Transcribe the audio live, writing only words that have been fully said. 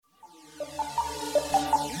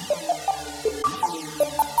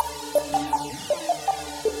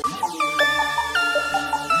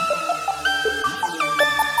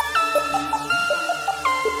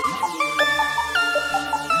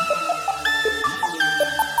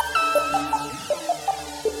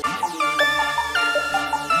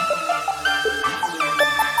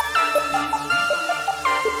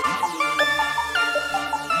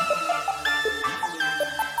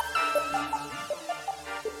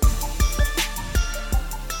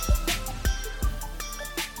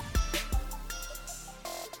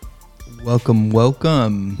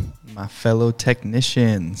Welcome, my fellow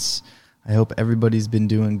technicians. I hope everybody's been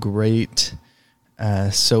doing great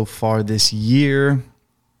so far this year.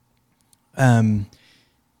 Have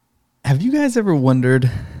you guys ever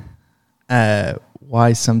wondered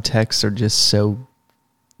why some techs are just so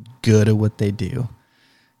good at what they do?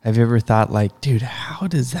 Have you ever thought, like, dude, how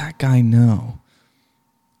does that guy know,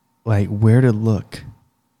 like, where to look?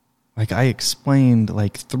 Like, I explained,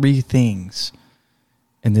 like, 3 things,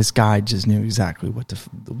 and this guy just knew exactly where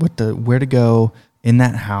to go in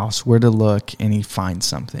that house, where to look, and he finds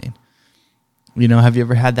something. You know, have you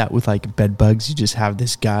ever had that with, like, bed bugs? You just have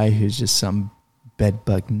this guy who's just some bed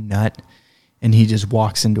bug nut, and he just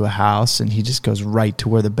walks into a house, and he just goes right to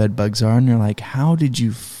where the bed bugs are, and you're like, how did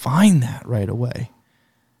you find that right away?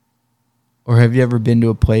 Or have you ever been to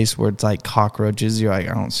a place where it's like cockroaches? You're like,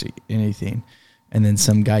 I don't see anything. And then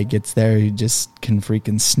some guy gets there who just can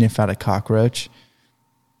freaking sniff out a cockroach.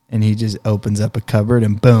 And he just opens up a cupboard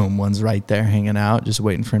and boom, one's right there hanging out, just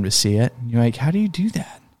waiting for him to see it. And you're like, how do you do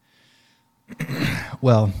that?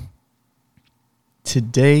 Well,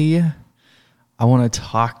 today I want to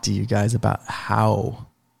talk to you guys about how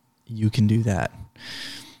you can do that.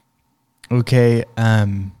 Okay,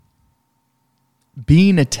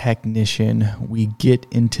 being a technician, we get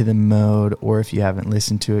into the mode, or if you haven't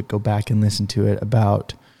listened to it, go back and listen to it,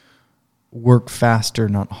 about work faster,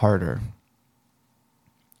 not harder.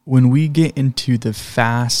 When we get into the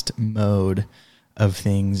fast mode of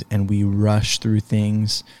things and we rush through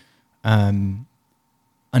things,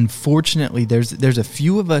 unfortunately, there's a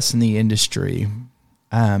few of us in the industry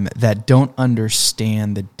that don't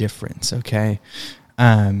understand the difference, okay?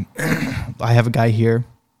 I have a guy here.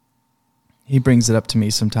 He brings it up to me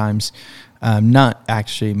sometimes, not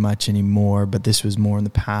actually much anymore, but this was more in the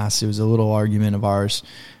past. It was a little argument of ours,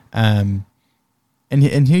 and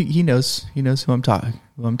he knows who I'm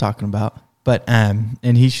talking about. But and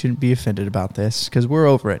he shouldn't be offended about this because we're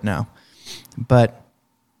over it now. But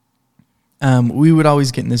we would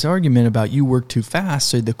always get in this argument about you work too fast,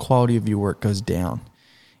 so the quality of your work goes down.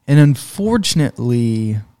 And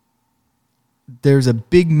unfortunately, there's a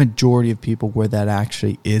big majority of people where that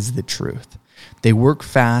actually is the truth. They work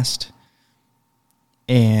fast,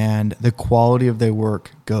 and the quality of their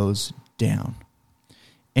work goes down.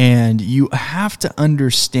 And you have to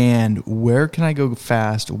understand, where can I go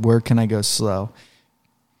fast? Where can I go slow?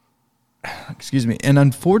 Excuse me. And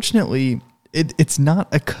unfortunately, it's not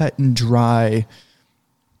a cut and dry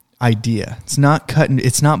idea. It's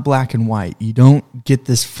not black and white. You don't get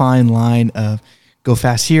this fine line of go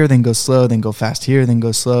fast here, then go slow, then go fast here, then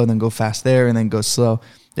go slow, then go fast there, and then go slow.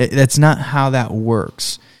 That's not how that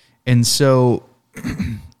works. And so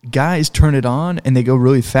guys turn it on and they go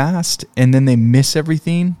really fast, and then they miss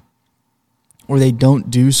everything, or they don't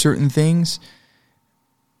do certain things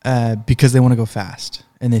because they want to go fast.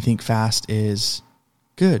 And they think fast is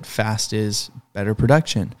good. Fast is better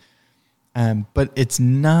production. But it's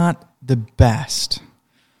not the best.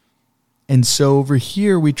 And so over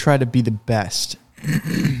here, we try to be the best.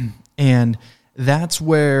 And that's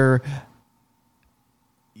where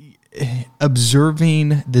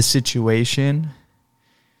observing the situation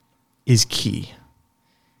is key.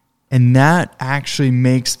 And that actually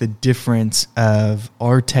makes the difference of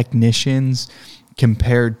our technicians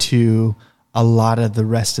compared to a lot of the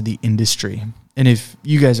rest of the industry. And if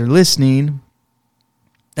you guys are listening,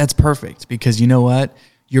 that's perfect, because you know what?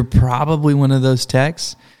 You're probably one of those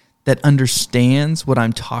techs that understands what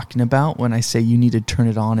I'm talking about when I say you need to turn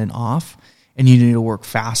it on and off, and you need to work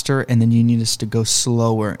faster, and then you need us to go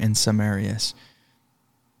slower in some areas.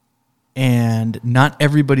 And not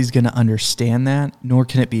everybody's going to understand that, nor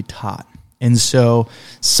can it be taught. And so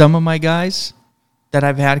some of my guys that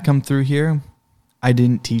I've had come through here, I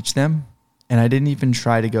didn't teach them, and I didn't even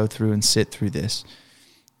try to go through and sit through this.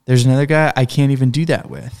 There's another guy I can't even do that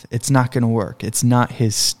with. It's not going to work. It's not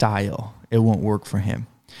his style. It won't work for him.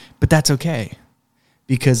 But that's okay,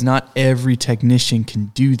 because not every technician can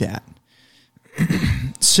do that.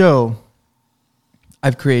 So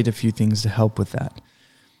I've created a few things to help with that.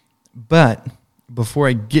 But before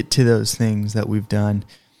I get to those things that we've done,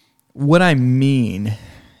 what I mean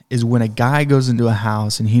is when a guy goes into a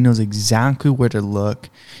house and he knows exactly where to look,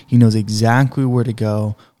 he knows exactly where to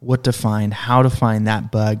go, what to find, how to find that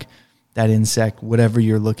bug, that insect, whatever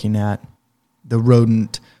you're looking at, the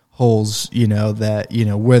rodent holes,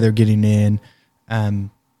 where they're getting in.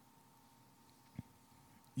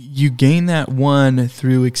 You gain that one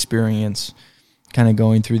through experience, kind of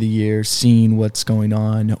going through the years, seeing what's going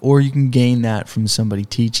on, or you can gain that from somebody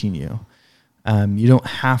teaching you. You don't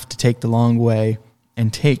have to take the long way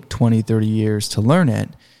and take 20, 30 years to learn it.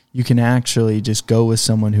 you can actually just go with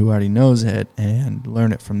someone who already knows it and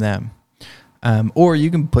learn it from them. Or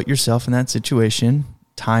you can put yourself in that situation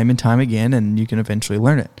time and time again, and you can eventually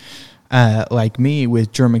learn it. Like me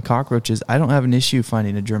with German cockroaches, I don't have an issue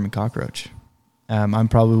finding a German cockroach. I'm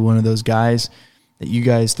probably one of those guys that you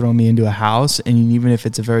guys throw me into a house, and even if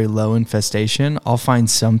it's a very low infestation, I'll find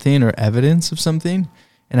something or evidence of something,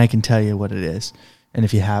 and I can tell you what it is and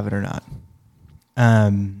if you have it or not.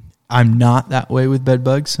 I'm not that way with bed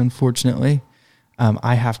bugs, unfortunately.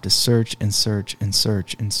 I have to search and search and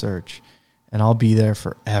search and search, and I'll be there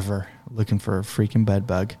forever looking for a freaking bed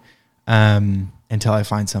bug until I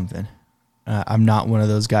find something. I'm not one of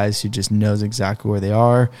those guys who just knows exactly where they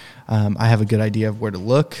are. I have a good idea of where to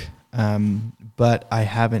look, but I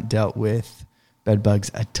haven't dealt with bed bugs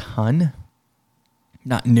a ton,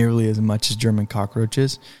 not nearly as much as German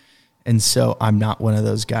cockroaches, and so I'm not one of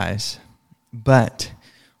those guys. But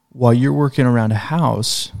while you're working around a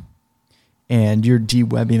house and you're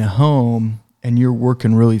de-webbing a home and you're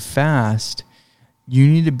working really fast, you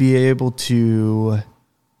need to be able to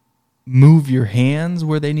move your hands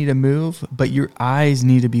where they need to move, but your eyes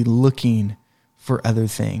need to be looking for other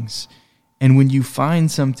things. And when you find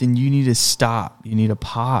something, you need to stop. You need to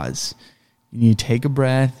pause. You need to take a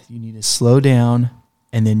breath. You need to slow down,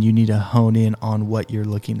 and then you need to hone in on what you're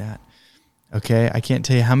looking at. Okay, I can't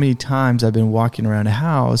tell you how many times I've been walking around a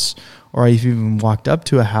house, or I've even walked up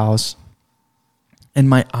to a house, and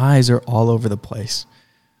my eyes are all over the place.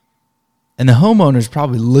 And the homeowner's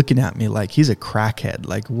probably looking at me like he's a crackhead.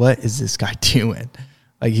 Like, what is this guy doing?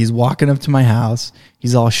 Like, he's walking up to my house.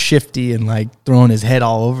 He's all shifty and like throwing his head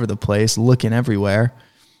all over the place, looking everywhere.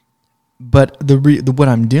 But what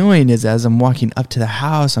I'm doing is, as I'm walking up to the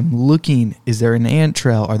house, I'm looking, is there an ant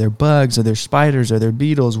trail? Are there bugs? Are there spiders? Are there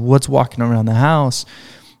beetles? What's walking around the house?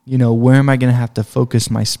 You know, where am I going to have to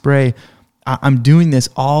focus my spray? I'm doing this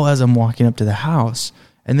all as I'm walking up to the house.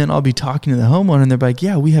 And then I'll be talking to the homeowner, and they're like,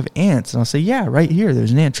 yeah, we have ants. And I'll say, yeah, right here,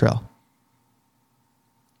 there's an ant trail.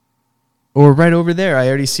 Or right over there, I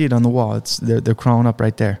already see it on the wall. They're crawling up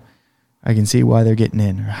right there. I can see why they're getting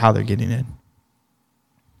in or how they're getting in.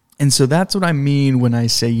 And so that's what I mean when I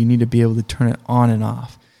say you need to be able to turn it on and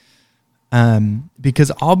off.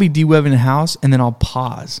 Because I'll be de-webbing a house, and then I'll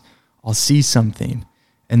pause. I'll see something,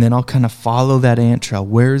 and then I'll kind of follow that ant trail.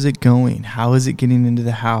 Where is it going? How is it getting into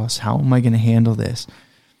the house? How am I going to handle this?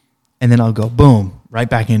 And then I'll go, boom, right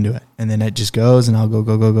back into it. And then it just goes, and I'll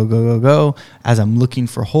go. As I'm looking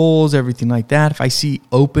for holes, everything like that. If I see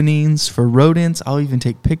openings for rodents, I'll even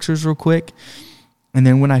take pictures real quick. And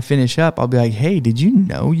then when I finish up, I'll be like, hey, did you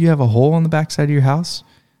know you have a hole on the backside of your house?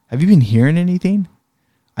 Have you been hearing anything?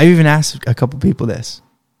 I've even asked a couple people this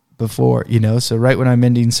before, you know. So right when I'm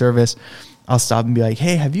ending service, I'll stop and be like,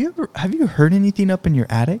 hey, have you heard anything up in your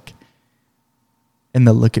attic? And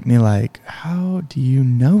they'll look at me like, how do you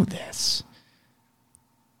know this?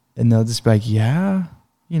 And they'll just be like, yeah,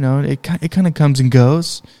 you know, it kind of comes and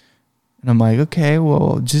goes. And I'm like, okay,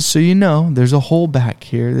 well, just so you know, there's a hole back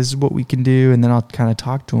here. This is what we can do. And then I'll kind of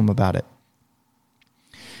talk to them about it.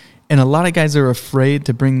 And a lot of guys are afraid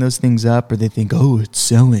to bring those things up, or they think, oh, it's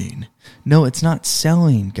selling. No, it's not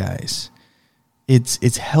selling, guys.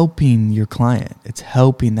 It's helping your client. It's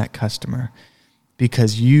helping that customer,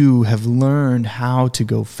 because you have learned how to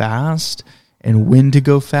go fast and when to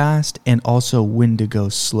go fast, and also when to go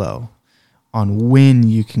slow, on when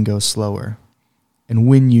you can go slower and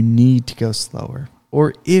when you need to go slower,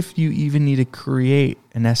 or if you even need to create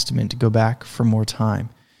an estimate to go back for more time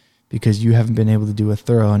because you haven't been able to do a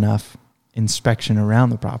thorough enough inspection around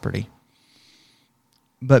the property.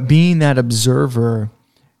 But being that observer,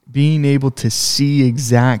 being able to see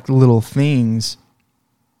exact little things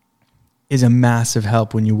is a massive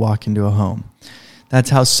help when you walk into a home.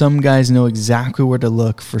 That's how some guys know exactly where to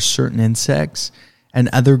look for certain insects, and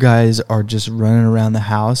other guys are just running around the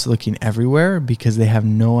house looking everywhere because they have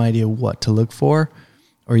no idea what to look for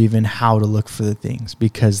or even how to look for the things,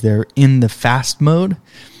 because they're in the fast mode.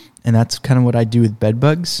 And that's kind of what I do with bed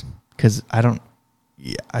bugs, because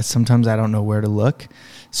sometimes I don't know where to look.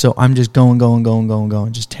 So I'm just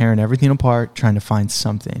going, just tearing everything apart, trying to find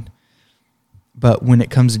something. But when it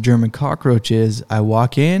comes to German cockroaches, I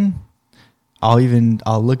walk in,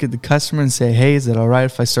 I'll look at the customer and say, hey, is it all right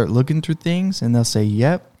if I start looking through things? And they'll say,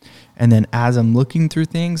 yep. And then as I'm looking through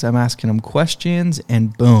things, I'm asking them questions,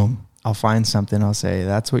 and boom, I'll find something. I'll say,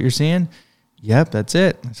 that's what you're seeing? Yep, that's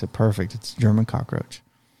it. I said, perfect. It's a German cockroach.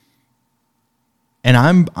 And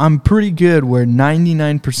I'm pretty good where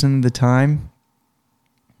 99% of the time,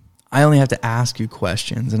 I only have to ask you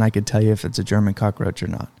questions, and I could tell you if it's a German cockroach or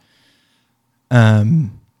not.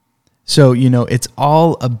 So, you know, it's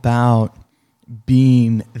all about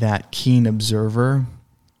being that keen observer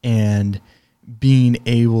and being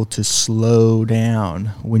able to slow down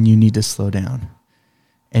when you need to slow down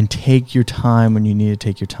and take your time when you need to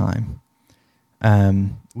take your time.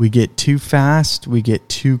 We get too fast, we get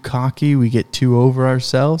too cocky, we get too over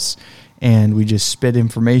ourselves, and we just spit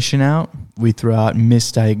information out. We throw out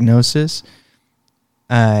misdiagnosis,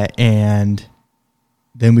 and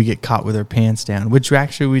then we get caught with our pants down, which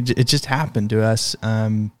actually it just happened to us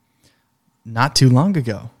not too long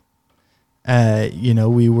ago.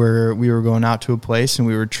 We were going out to a place and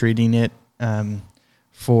we were treating it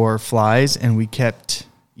for flies, and we kept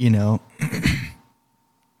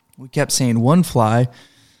we kept saying one fly,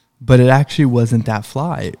 but it actually wasn't that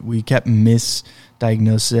fly. We kept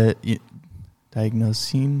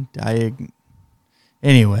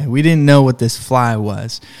anyway, we didn't know what this fly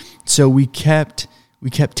was. So we kept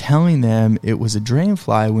telling them it was a drain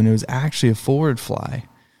fly when it was actually a forward fly.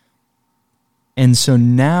 And so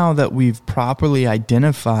now that we've properly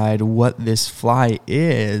identified what this fly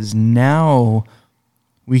is, now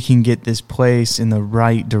we can get this place in the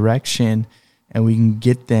right direction, and we can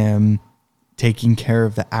get them taking care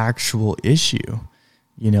of the actual issue,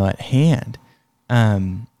 at hand.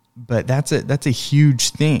 But that's a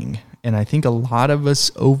huge thing. And I think a lot of us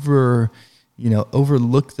overlook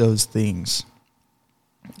those things.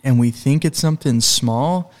 And we think it's something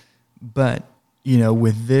small, but,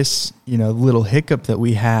 with this, little hiccup that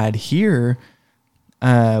we had here,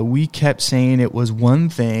 we kept saying it was one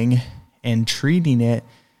thing and treating it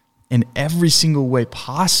in every single way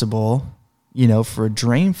possible, for a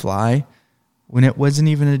drain fly, when it wasn't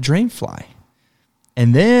even a drain fly.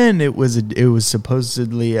 And then it was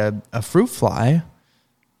supposedly a fruit fly,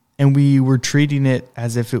 and we were treating it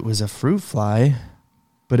as if it was a fruit fly,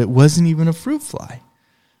 but it wasn't even a fruit fly.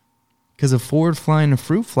 Because a forward fly and a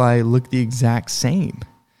fruit fly look the exact same,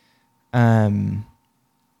 other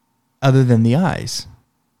than the eyes.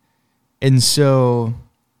 And so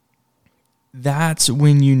that's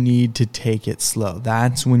when you need to take it slow.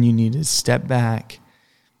 That's when you need to step back.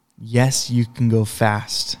 Yes, you can go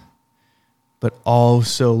fast, but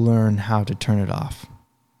also learn how to turn it off.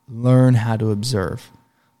 Learn how to observe.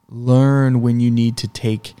 Learn when you need to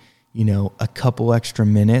take, a couple extra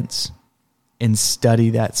minutes and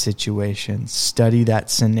study that situation. Study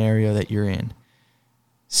that scenario that you're in.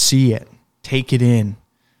 See it. Take it in.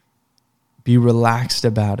 Be relaxed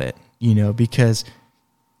about it, because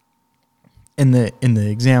in the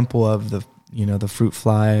example of the fruit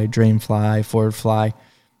fly, drain fly, forward fly,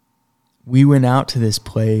 we went out to this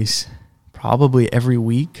place probably every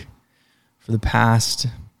week for the past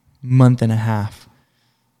month and a half,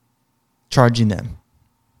 charging them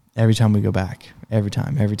every time we go back, every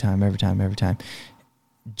time,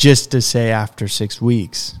 just to say after 6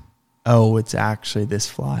 weeks, oh, it's actually this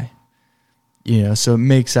fly, so it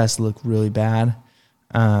makes us look really bad.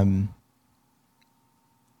 And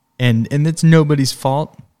it's nobody's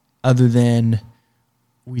fault other than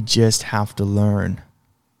we just have to learn,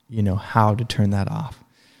 how to turn that off.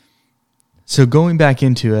 So going back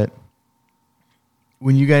into it,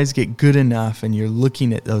 when you guys get good enough and you're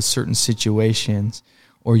looking at those certain situations,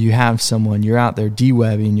 or you have someone, you're out there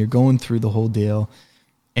de-webbing, you're going through the whole deal,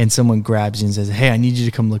 and someone grabs you and says, hey, I need you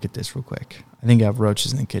to come look at this real quick. I think I have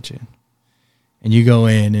roaches in the kitchen. And you go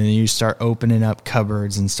in and you start opening up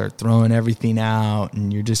cupboards and start throwing everything out,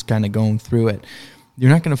 and you're just kind of going through it.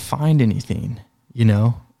 You're not going to find anything,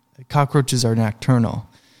 Cockroaches are nocturnal.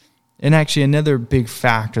 And actually another big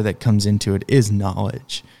factor that comes into it is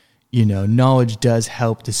knowledge. Knowledge does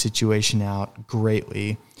help the situation out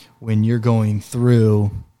greatly when you're going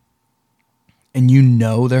through and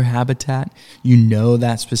their habitat,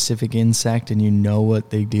 that specific insect, and what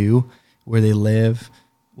they do, where they live,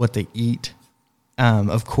 what they eat.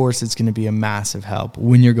 Of course, it's going to be a massive help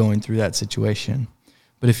when you're going through that situation.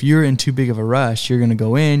 But if you're in too big of a rush, you're going to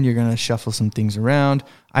go in, you're going to shuffle some things around.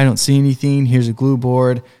 I don't see anything. Here's a glue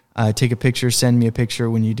board. Take a picture, send me a picture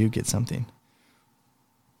when you do get something.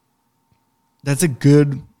 That's a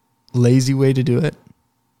good, lazy way to do it.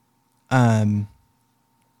 But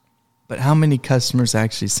how many customers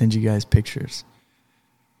actually send you guys pictures?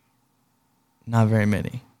 Not very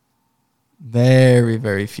many. Very,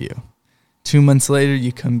 very few. 2 months later,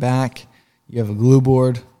 you come back, you have a glue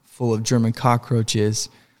board full of German cockroaches.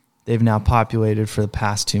 They've now populated for the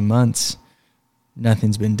past 2 months.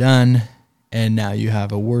 Nothing's been done, and now you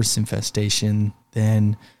have a worse infestation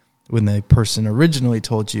than when the person originally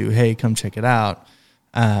told you, hey, come check it out,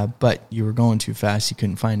 but you were going too fast, you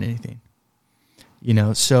couldn't find anything.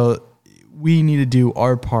 So we need to do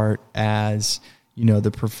our part as,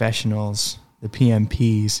 the professionals, the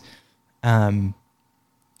PMPs,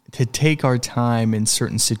 to take our time in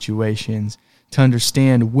certain situations, to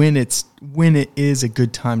understand when it is a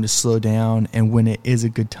good time to slow down and when it is a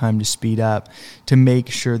good time to speed up, to make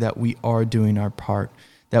sure that we are doing our part,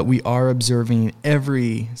 that we are observing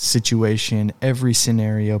every situation, every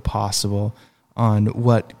scenario possible on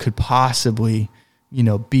what could possibly,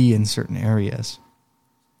 be in certain areas.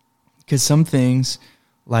 Because some things,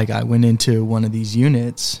 like I went into one of these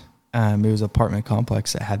units, it was an apartment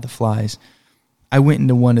complex that had the flies. I went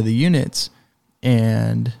into one of the units,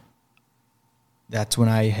 and that's when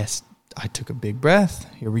I took a big breath.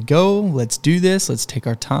 Here we go. Let's do this. Let's take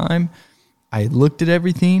our time. I looked at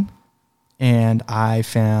everything, and I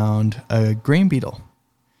found a grain beetle.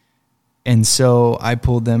 And so I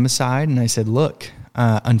pulled them aside, and I said, look,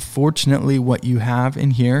 unfortunately, what you have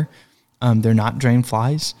in here, they're not drain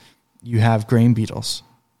flies. You have grain beetles.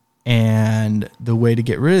 And the way to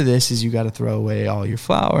get rid of this is you got to throw away all your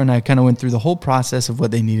flour. And I kind of went through the whole process of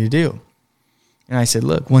what they need to do. And I said,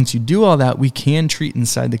 look, once you do all that, we can treat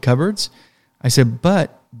inside the cupboards. I said,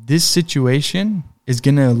 but this situation is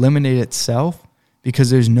going to eliminate itself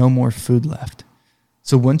because there's no more food left.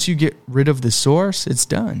 So once you get rid of the source, it's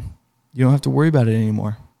done. You don't have to worry about it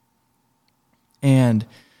anymore. And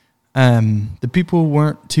the people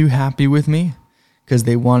weren't too happy with me, because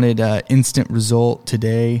they wanted an instant result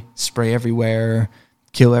today, spray everywhere,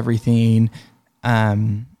 kill everything.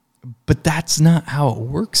 But that's not how it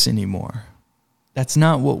works anymore. That's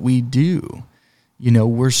not what we do.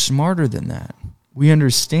 We're smarter than that. We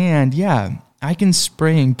understand, I can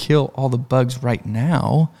spray and kill all the bugs right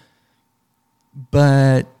now,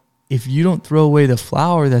 but if you don't throw away the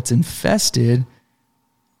flour that's infested,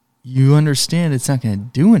 you understand it's not going to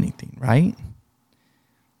do anything, right?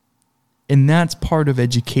 And that's part of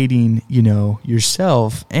educating,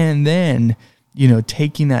 yourself, and then,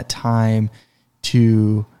 taking that time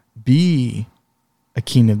to be a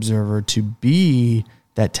keen observer, to be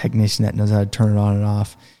that technician that knows how to turn it on and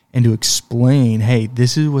off, and to explain, hey,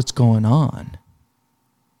 this is what's going on.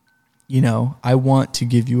 I want to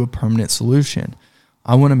give you a permanent solution.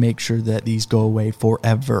 I want to make sure that these go away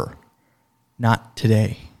forever, not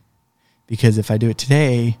today. Because if I do it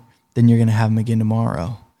today, then you're going to have them again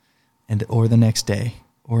tomorrow, or the next day,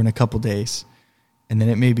 or in a couple days. And then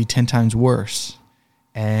it may be 10 times worse.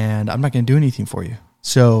 And I'm not going to do anything for you.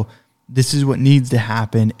 So this is what needs to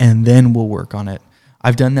happen, and then we'll work on it.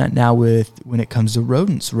 I've done that now when it comes to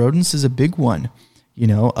rodents. Rodents is a big one.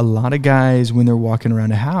 A lot of guys, when they're walking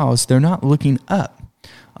around a house, they're not looking up.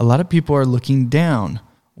 A lot of people are looking down.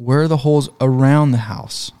 Where are the holes around the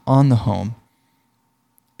house, on the home?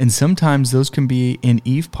 And sometimes those can be in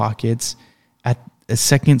eave pockets at a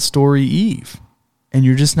second story eave, and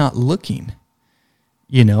you're just not looking.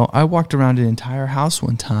 I walked around an entire house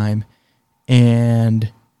one time,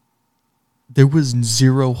 and there was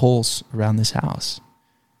 0 holes around this house.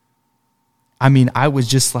 I mean, I was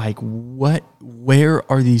just like, what? Where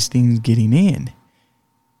are these things getting in?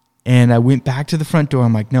 And I went back to the front door.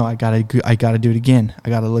 I'm like, no, I gotta do it again. I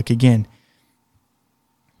gotta look again.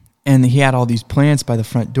 And he had all these plants by the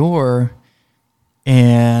front door,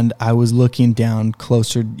 and I was looking down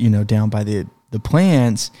closer, down by the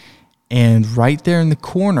plants, and right there in the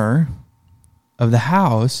corner of the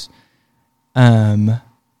house,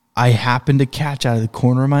 I happened to catch out of the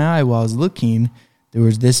corner of my eye while I was looking, there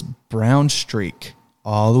was this brown streak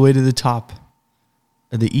all the way to the top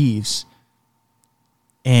of the eaves.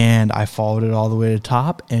 And I followed it all the way to the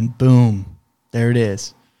top, and boom, there it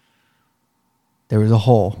is. There was a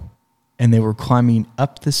hole, and they were climbing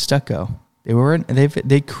up the stucco.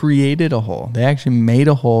 They created a hole. They actually made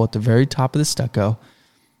a hole at the very top of the stucco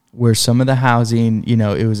where some of the housing,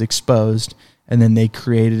 it was exposed, and then they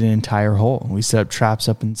created an entire hole. We set up traps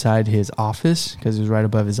up inside his office because it was right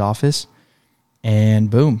above his office, and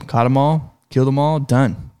boom, caught them all, killed them all,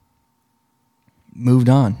 done. Moved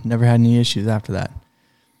on. Never had any issues after that.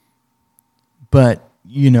 But,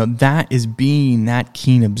 that is being that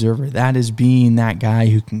keen observer. That is being that guy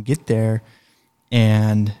who can get there.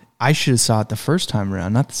 And I should have saw it the first time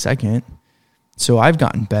around, not the second. So I've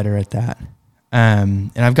gotten better at that.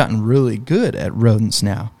 And I've gotten really good at rodents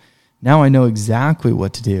now. Now I know exactly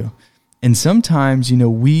what to do. And sometimes,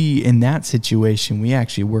 we, in that situation, we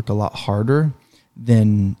actually work a lot harder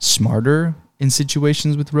than smarter in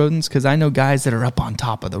situations with rodents. Because I know guys that are up on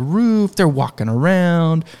top of the roof, they're walking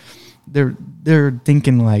around. They're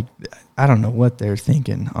thinking like, I don't know what they're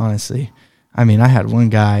thinking, honestly. I mean, I had one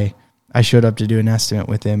guy, I showed up to do an estimate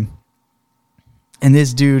with him, and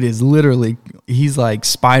this dude is literally, he's like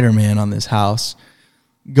Spider-Man on this house,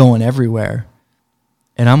 going everywhere.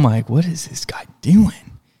 And I'm like, what is this guy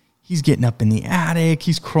doing? He's getting up in the attic,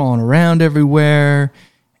 he's crawling around everywhere,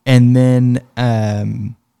 And then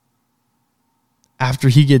after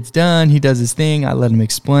he gets done, he does his thing. I let him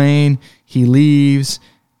explain. He leaves.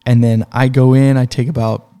 And then I go in. I take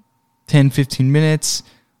about 10, 15 minutes.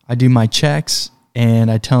 I do my checks.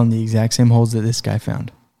 And I tell him the exact same holes that this guy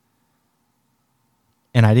found.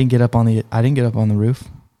 And I didn't get up on the roof.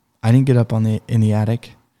 I didn't get up in the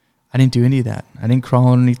attic. I didn't do any of that. I didn't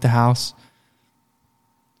crawl underneath the house.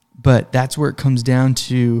 But that's where it comes down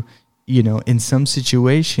to, in some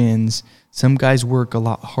situations, some guys work a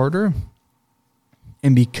lot harder.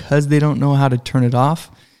 And because they don't know how to turn it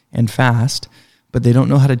off and fast, but they don't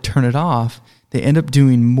know how to turn it off, they end up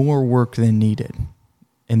doing more work than needed.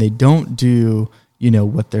 And they don't do,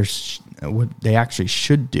 what they actually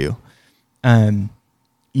should do.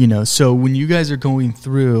 So when you guys are going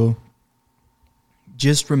through,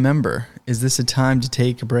 just remember, is this a time to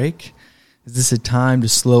take a break? Is this a time to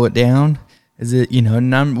slow it down? Is it,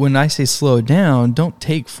 and when I say slow it down, don't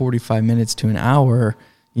take 45 minutes to an hour,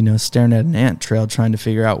 staring at an ant trail trying to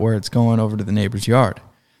figure out where it's going over to the neighbor's yard.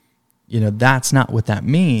 That's not what that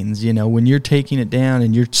means. When you're taking it down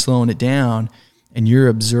and you're slowing it down and you're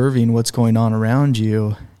observing what's going on around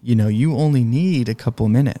you, you only need a couple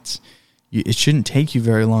of minutes. It shouldn't take you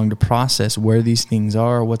very long to process where these things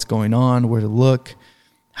are, what's going on, where to look,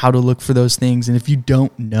 how to look for those things. And if you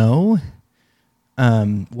don't know,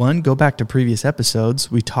 go back to previous episodes.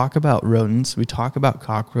 We talk about rodents, we talk about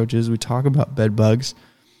cockroaches, we talk about bed bugs.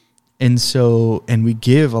 And we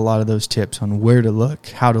give a lot of those tips on where to look,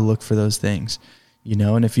 how to look for those things,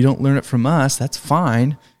 and if you don't learn it from us, that's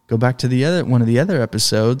fine. Go back to one of the other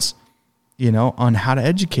episodes, on how to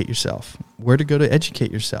educate yourself, where to go to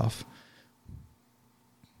educate yourself.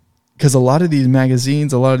 Because a lot of these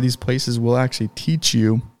magazines, a lot of these places will actually teach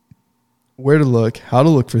you where to look, how to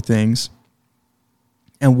look for things,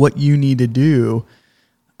 and what you need to do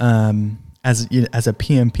as a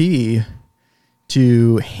PMP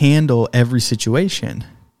to handle every situation.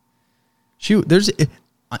 There's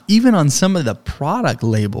even on some of the product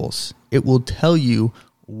labels, it will tell you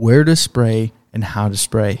where to spray and how to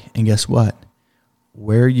spray. And guess what?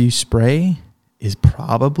 Where you spray is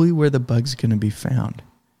probably where the bug's going to be found.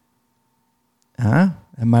 That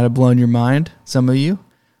might have blown your mind, some of you.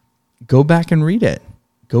 Go back and read it.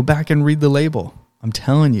 Go back and read the label. I'm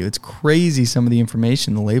telling you, it's crazy some of the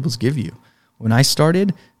information the labels give you. When I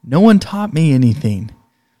started, no one taught me anything.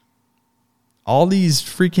 All these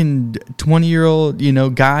freaking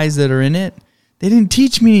 20-year-old, guys that are in it, they didn't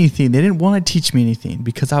teach me anything. They didn't want to teach me anything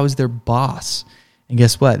because I was their boss. And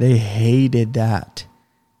guess what? They hated that.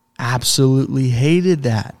 Absolutely hated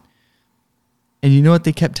that. And you know what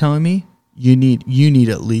they kept telling me? You need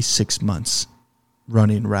at least 6 months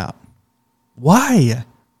running a route. Why?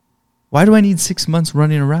 Why do I need 6 months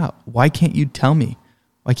running a route? Why can't you tell me?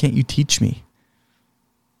 Why can't you teach me?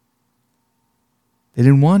 They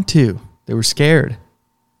didn't want to. They were scared.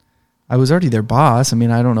 I was already their boss. I mean,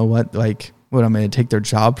 I don't know what I'm going to take their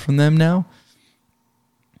job from them now?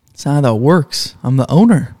 It's not how that works. I'm the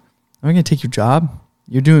owner. I'm not going to take your job.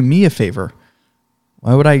 You're doing me a favor.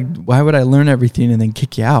 Why would I learn everything and then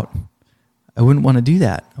kick you out? I wouldn't want to do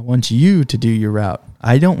that. I want you to do your route.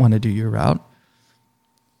 I don't want to do your route.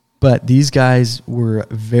 But these guys were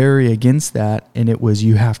very against that, and it was,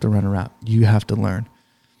 you have to run a route. You have to learn.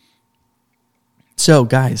 So,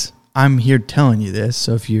 guys, I'm here telling you this.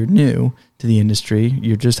 So if you're new to the industry,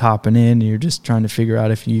 you're just hopping in, and you're just trying to figure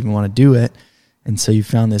out if you even want to do it, and so you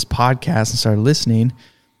found this podcast and started listening,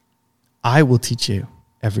 I will teach you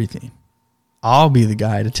everything. I'll be the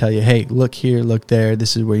guy to tell you, hey, look here, look there.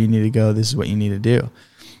 This is where you need to go. This is what you need to do.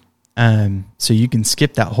 So you can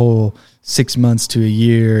skip that whole 6 months to a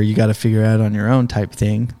year, you got to figure out on your own type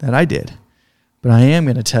thing that I did. But I am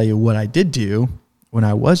going to tell you what I did do when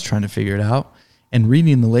I was trying to figure it out. And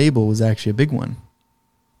reading the label was actually a big one.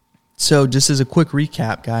 So just as a quick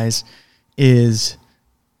recap, guys, is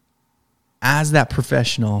as that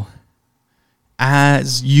professional,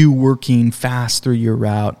 as you working fast through your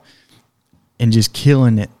route and just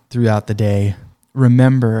killing it throughout the day,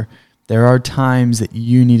 remember there are times that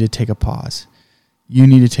you need to take a pause. You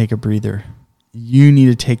need to take a breather. You need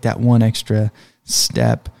to take that one extra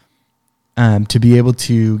step to be able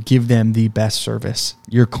to give them the best service,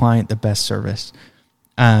 your client the best service.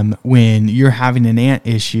 When you're having an ant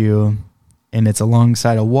issue and it's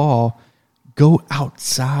alongside a wall, go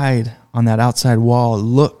outside on that outside wall,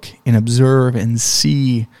 look and observe and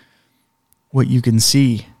see what you can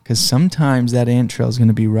see. Because sometimes that ant trail is going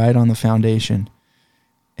to be right on the foundation,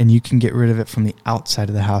 and you can get rid of it from the outside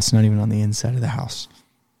of the house, not even on the inside of the house.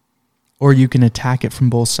 Or you can attack it from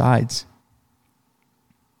both sides.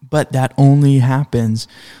 But that only happens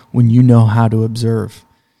when you know how to observe.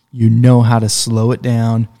 you know how to slow it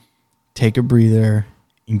down, take a breather,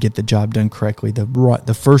 and get the job done correctly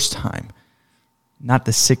the first time, not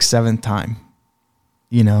the 6th, 7th time.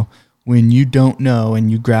 You know, when you don't know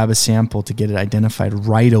and you grab a sample to get it identified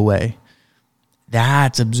right away,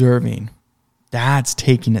 that's observing. That's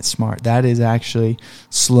taking it smart. That is actually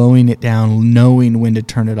slowing it down, knowing when to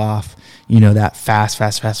turn it off. You know, that fast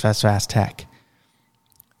tech.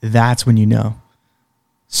 That's when you know.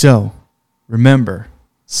 So remember,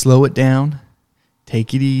 slow it down,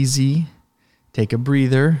 take it easy, take a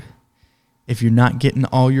breather. If you're not getting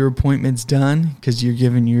all your appointments done because you're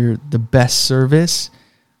giving the best service,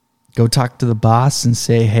 go talk to the boss and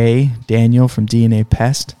say, hey, Daniel from DNA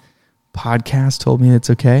Pest Podcast told me it's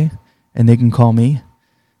okay. And they can call me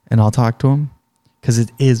and I'll talk to them, because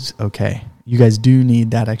it is okay. You guys do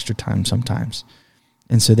need that extra time sometimes.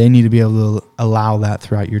 And so they need to be able to allow that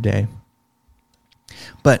throughout your day.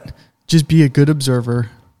 But just be a good observer,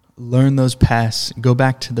 learn those pests, go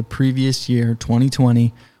back to the previous year,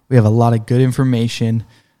 2020. We have a lot of good information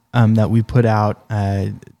that we put out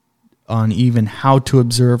on even how to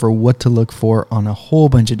observe or what to look for on a whole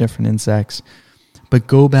bunch of different insects. But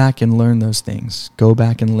go back and learn those things. Go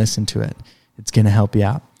back and listen to it. It's going to help you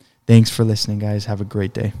out. Thanks for listening, guys. Have a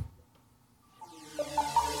great day.